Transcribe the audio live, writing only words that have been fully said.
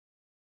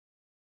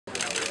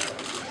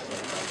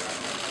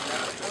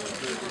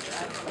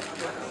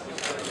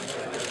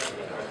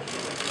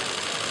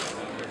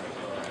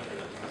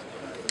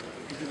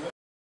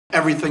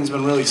everything's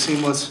been really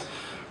seamless.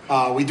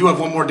 We do have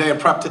one more day of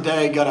prep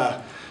today. Got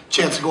a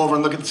chance to go over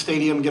and look at the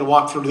stadium, get a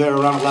walk through there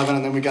around 11,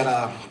 and then we got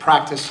a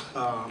practice.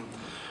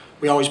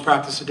 We always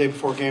practice the day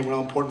before a game,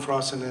 real important for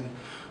us, and then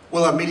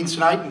we'll have meetings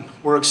tonight, and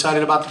we're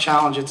excited about the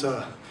challenge. It's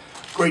a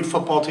great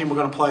football team. We're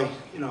going to play,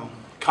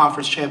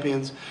 conference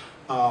champions,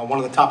 one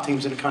of the top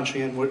teams in the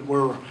country, and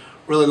we're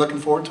really looking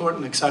forward to it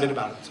and excited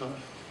about it. So,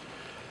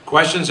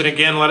 questions, and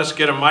again, let us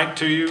get a mic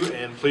to you,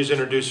 and please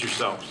introduce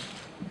yourselves.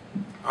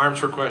 Arms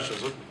for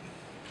questions. Let's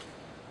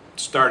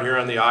start here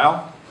on the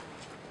aisle.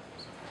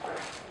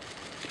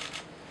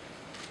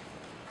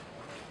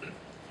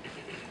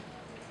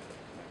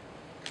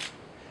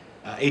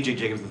 AJ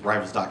Jacobs with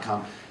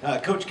Rivals.com.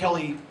 Coach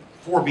Kelly,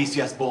 4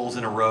 BCS Bowls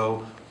in a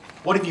row.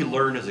 What have you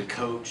learned as a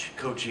coach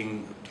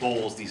coaching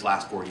bowls these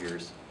last 4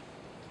 years?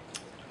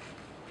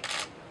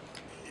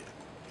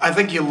 I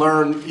think you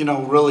learn,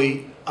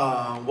 really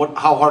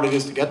how hard it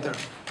is to get there,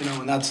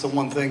 and that's the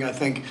one thing I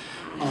think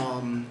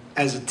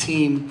as a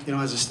team,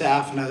 as a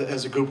staff and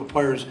as a group of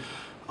players,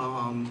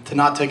 to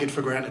not take it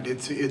for granted.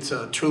 It's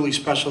a truly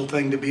special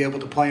thing to be able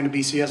to play in a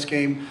BCS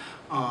game.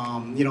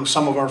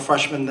 Some of our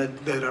freshmen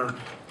that are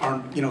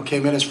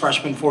came in as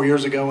freshmen 4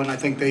 years ago, and I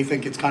think they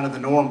think it's kind of the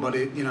norm, but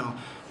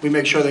we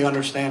make sure they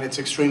understand it's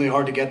extremely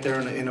hard to get there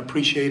and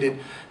appreciate it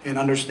and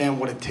understand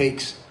what it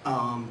takes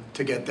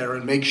to get there,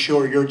 and make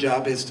sure your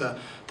job is to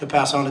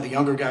pass on to the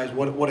younger guys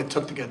what it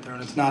took to get there.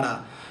 And it's not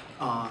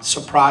a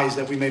surprise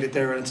that we made it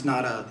there, and it's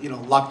not a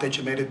luck that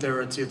you made it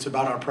there. It's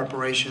about our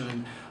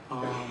preparation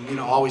and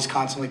always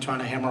constantly trying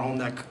to hammer home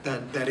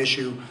that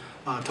issue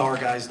to our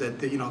guys that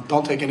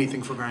don't take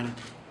anything for granted.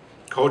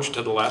 Coach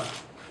to the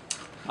left.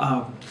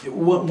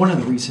 One of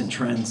the recent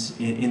trends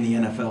in the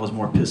NFL is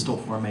more pistol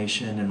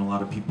formation, and a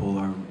lot of people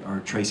are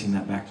tracing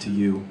that back to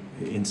you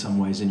in some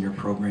ways in your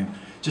program.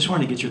 Just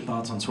wanted to get your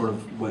thoughts on sort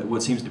of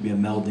what seems to be a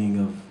melding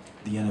of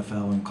the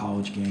NFL and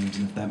college games,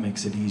 and if that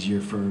makes it easier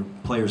for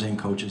players and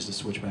coaches to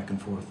switch back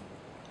and forth.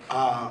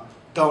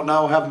 Don't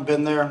know, haven't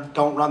been there.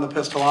 Don't run the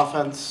pistol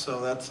offense, so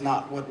that's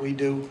not what we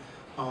do.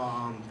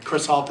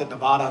 Chris Halt at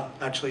Nevada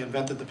actually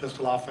invented the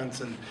pistol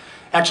offense and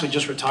actually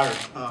just retired.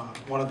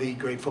 One of the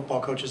great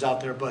football coaches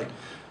out there, but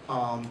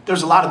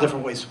there's a lot of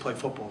different ways to play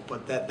football,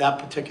 but that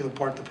particular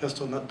part, the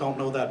pistol, don't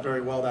know that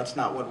very well. That's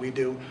not what we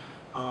do.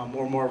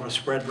 We're more of a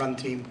spread run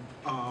team.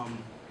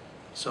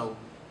 So,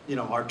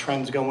 our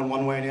trends going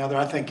one way or the other.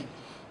 I think,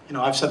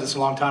 I've said this a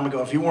long time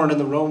ago. If you weren't in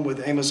the room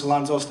with Amos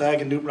Alonzo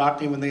Stagg and Newt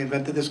Rockney when they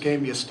invented this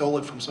game, you stole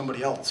it from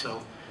somebody else.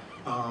 So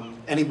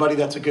anybody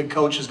that's a good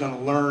coach is going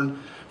to learn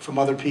from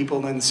other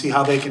people and see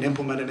how they can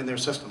implement it in their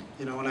system.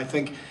 And I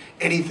think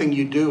anything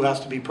you do has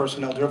to be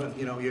personnel driven.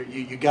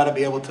 You got to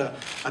be able to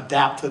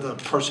adapt to the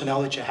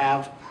personnel that you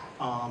have.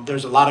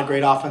 There's a lot of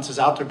great offenses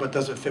out there, but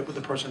does it fit with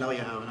the personnel you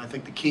have? And I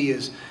think the key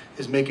is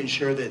making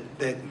sure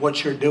that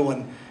what you're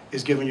doing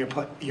is giving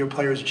your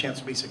players a chance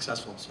to be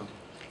successful. So,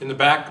 in the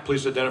back,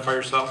 please identify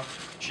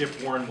yourself. Chip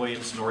Warren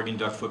Williamson, Oregon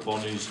Duck Football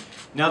News.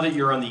 Now that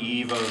you're on the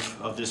eve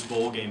of this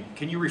bowl game,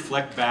 can you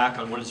reflect back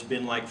on what it's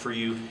been like for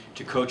you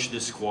to coach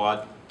this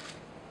squad?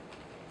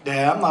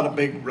 Yeah, I'm not a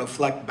big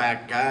reflect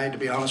back guy, to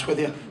be honest with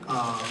you.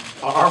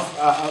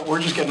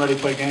 We're just getting ready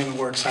to play a game, and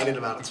we're excited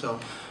about it.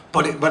 So,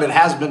 but it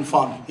has been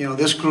fun.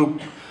 This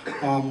group,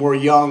 we're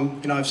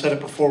young. I've said it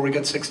before. We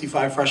got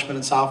 65 freshmen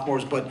and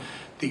sophomores, but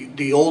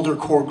the older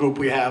core group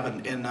we have,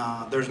 and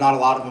there's not a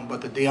lot of them,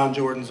 but the Deion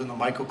Jordans and the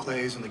Michael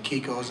Clays and the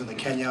Kikos and the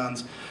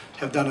Kenyans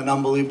have done an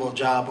unbelievable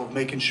job of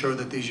making sure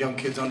that these young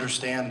kids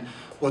understand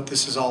what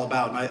this is all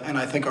about. And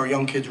I think our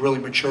young kids really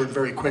matured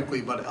very quickly,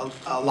 but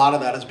a lot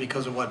of that is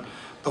because of what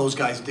those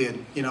guys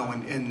did,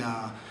 and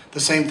the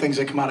same things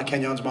that come out of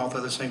Kenyon's mouth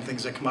are the same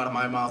things that come out of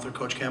my mouth or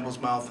Coach Campbell's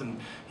mouth. And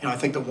I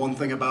think the one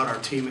thing about our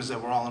team is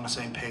that we're all on the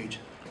same page.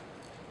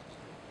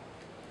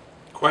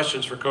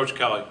 Questions for Coach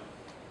Kelly?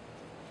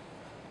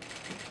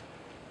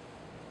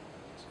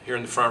 Here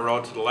in the front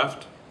row to the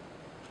left.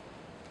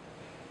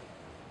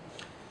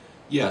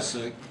 Yes,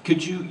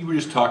 could you were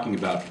just talking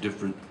about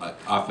different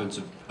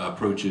offensive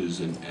approaches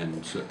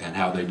and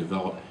how they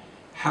develop.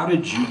 How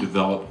did you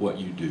develop what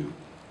you do?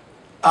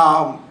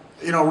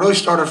 Really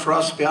started for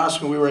us, to be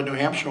honest, when we were in New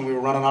Hampshire and we were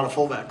running out of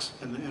fullbacks.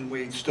 And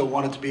we still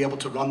wanted to be able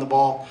to run the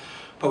ball,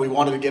 but we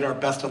wanted to get our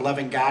best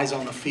 11 guys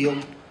on the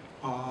field.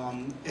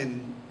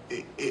 And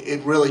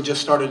it really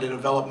just started to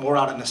develop more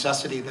out of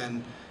necessity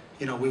than,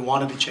 we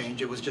wanted to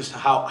change. It was just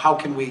how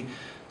can we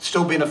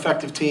still be an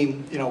effective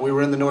team? We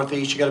were in the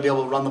Northeast. You got to be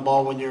able to run the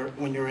ball when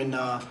you're in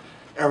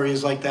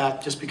areas like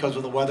that, just because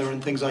of the weather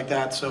and things like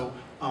that. So,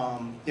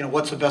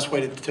 what's the best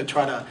way to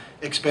try to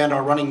expand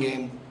our running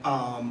game,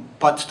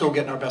 but still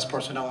getting our best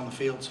personnel on the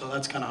field? So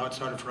that's kind of how it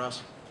started for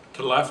us.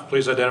 To the left,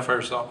 please identify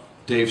yourself.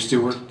 Dave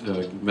Stewart,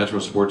 Metro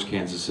Sports,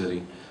 Kansas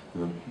City.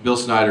 Bill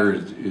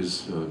Snyder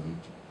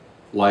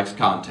likes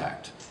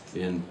contact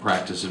in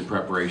practice and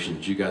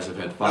preparation. You guys have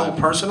had 5. Oh,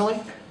 personally?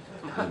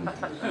 In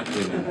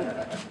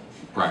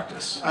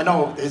practice. I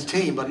know his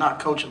team, but not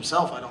coach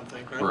himself, I don't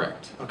think, right?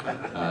 Correct. Okay.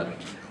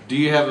 Do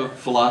you have a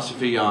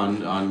philosophy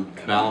on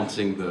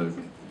balancing the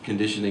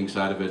conditioning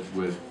side of it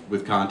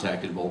with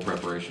contact and bowl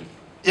preparation?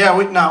 Yeah,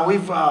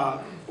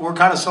 we're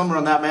kind of similar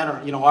in that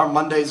manner. You know, our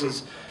Mondays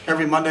is,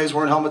 every Mondays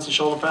we're in helmets and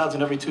shoulder pads,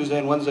 and every Tuesday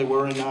and Wednesday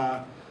we're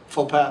in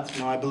full pads.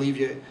 You know, I believe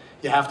you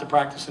have to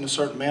practice in a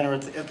certain manner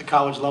at the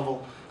college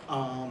level,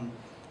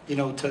 you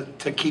know,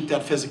 to keep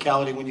that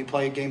physicality when you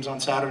play games on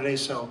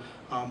Saturdays. So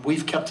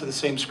we've kept to the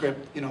same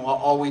script. You know,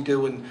 all we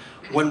do and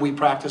when we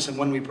practice and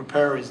when we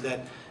prepare is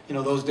that, you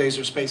know, those days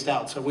are spaced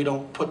out. So we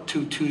don't put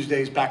 2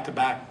 Tuesdays back to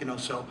back, you know,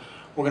 so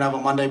we're going to have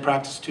a Monday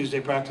practice, Tuesday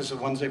practice, a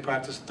Wednesday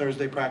practice, a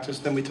Thursday practice.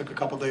 Then we took a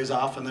couple days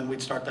off, and then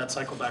we'd start that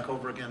cycle back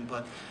over again.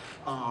 But,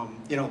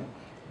 you know,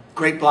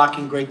 great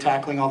blocking, great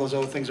tackling, all those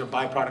other things are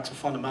byproducts of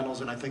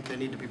fundamentals, and I think they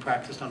need to be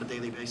practiced on a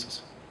daily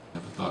basis.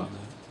 Have a thought on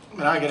I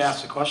mean, I get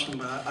asked a question,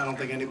 but I don't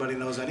think anybody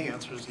knows any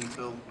answers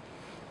until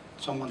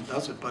someone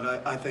does it.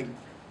 But I think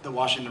the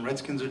Washington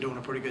Redskins are doing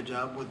a pretty good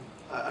job with,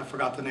 I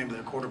forgot the name of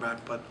their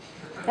quarterback, but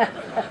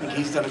I think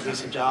he's done a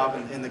decent job,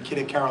 and the kid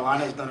at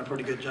Carolina has done a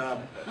pretty good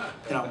job.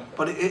 You know,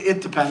 but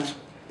it depends.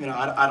 You know,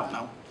 I don't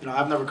know. You know,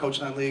 I've never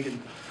coached in that league,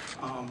 and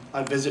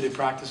I've visited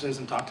practices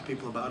and talked to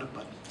people about it.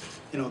 But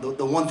you know,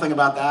 the one thing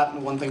about that, and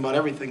the one thing about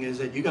everything, is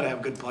that you got to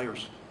have good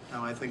players. You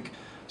know, I think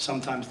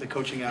sometimes the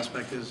coaching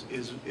aspect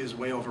is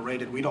way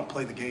overrated. We don't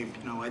play the game.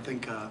 You know, I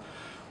think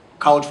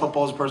college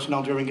football is a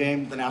personnel-driven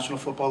game. The National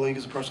Football League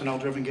is a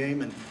personnel-driven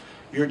game, and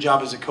your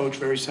job as a coach,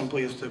 very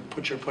simply, is to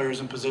put your players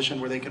in position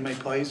where they can make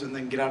plays and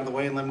then get out of the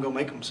way and let them go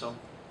make them. So,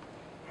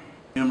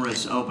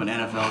 numerous open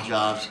NFL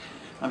jobs.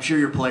 I'm sure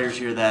your players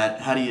hear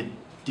that. How do you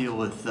deal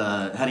with?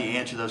 How do you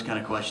answer those kind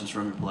of questions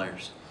from your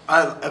players?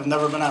 I've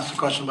never been asked a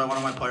question by one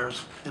of my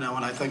players. You know,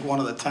 and I think one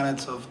of the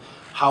tenets of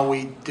how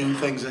we do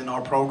things in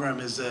our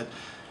program is that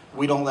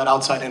we don't let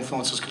outside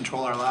influences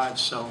control our lives.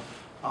 So,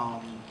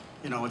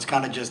 you know, it's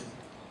kind of just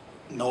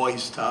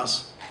noise to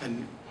us.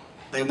 And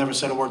they've never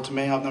said a word to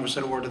me. I've never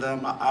said a word to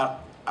them.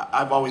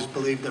 I've always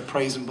believed that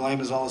praise and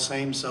blame is all the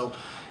same. So,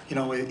 you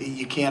know,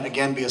 you can't,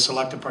 again, be a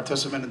selective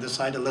participant and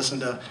decide to listen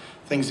to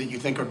things that you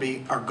think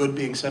are good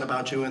being said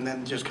about you, and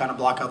then just kind of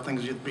block out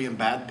things being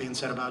bad being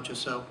said about you.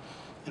 So,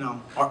 you know,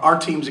 our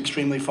team's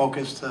extremely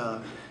focused.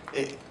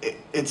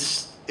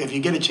 It's if you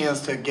get a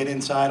chance to get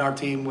inside our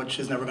team, which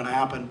is never going to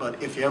happen,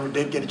 but if you ever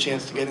did get a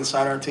chance to get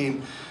inside our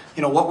team,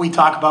 you know, what we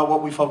talk about,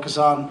 what we focus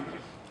on,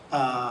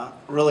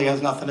 really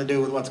has nothing to do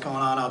with what's going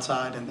on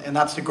outside, and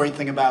that's the great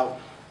thing about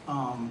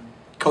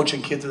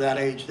coaching kids of that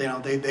age. You know,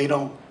 they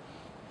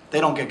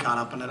don't get caught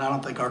up in it. I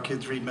don't think our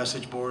kids read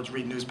message boards,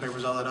 read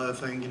newspapers, all that other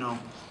thing. You know,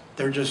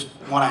 they're just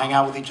want to hang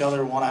out with each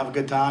other, want to have a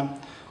good time.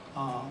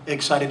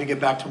 Excited to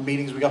get back to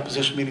meetings. We got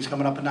position meetings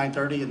coming up at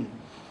 9:30, and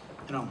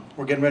you know,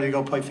 we're getting ready to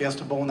go play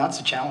Fiesta Bowl, and that's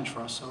a challenge for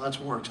us. So that's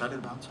what we're excited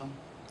about. So.